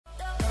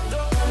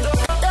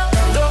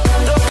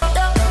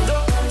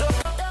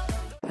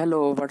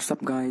Hello, what's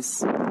up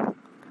guys?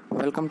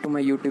 Welcome to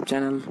my YouTube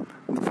channel.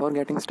 Before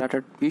getting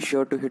started, be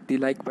sure to hit the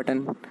like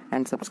button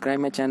and subscribe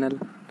my channel.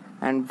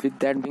 And with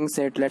that being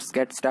said, let's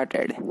get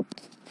started.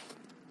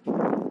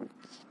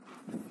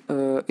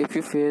 If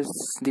you face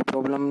the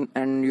problem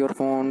and your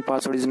phone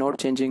password is not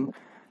changing,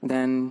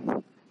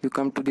 then you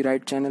come to the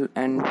right channel,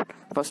 and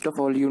first of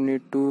all you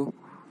need to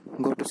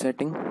go to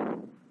setting,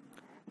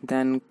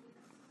 then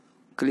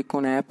click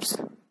on apps.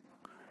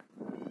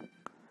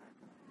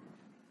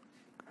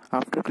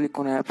 After click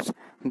on apps,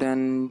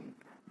 then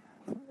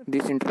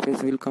this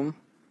interface will come.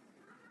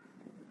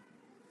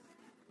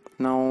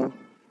 Now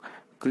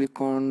click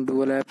on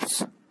dual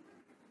apps.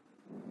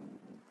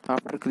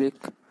 After click,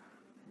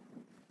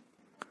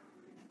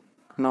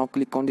 now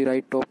click on the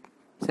right top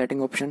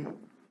setting option.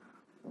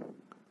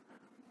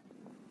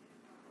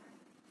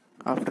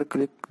 After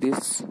click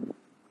this,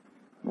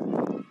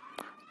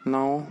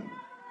 now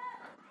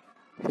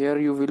here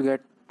you will get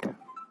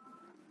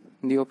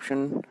the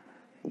option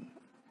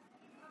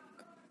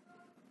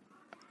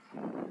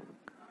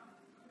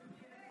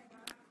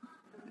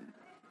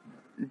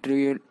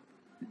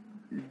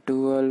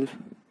dual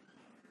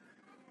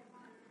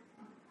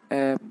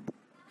app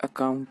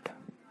account.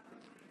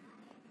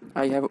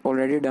 I have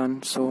already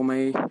done, so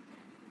my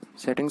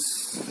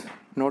settings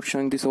not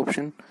showing this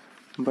option,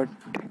 but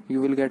you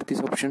will get this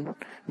option,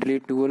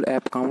 delete dual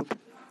app account.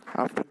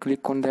 After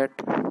click on that,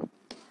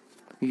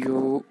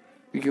 your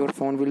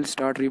phone will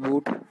start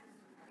reboot,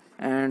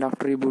 and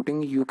after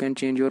rebooting you can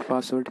change your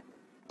password.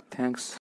 Thanks.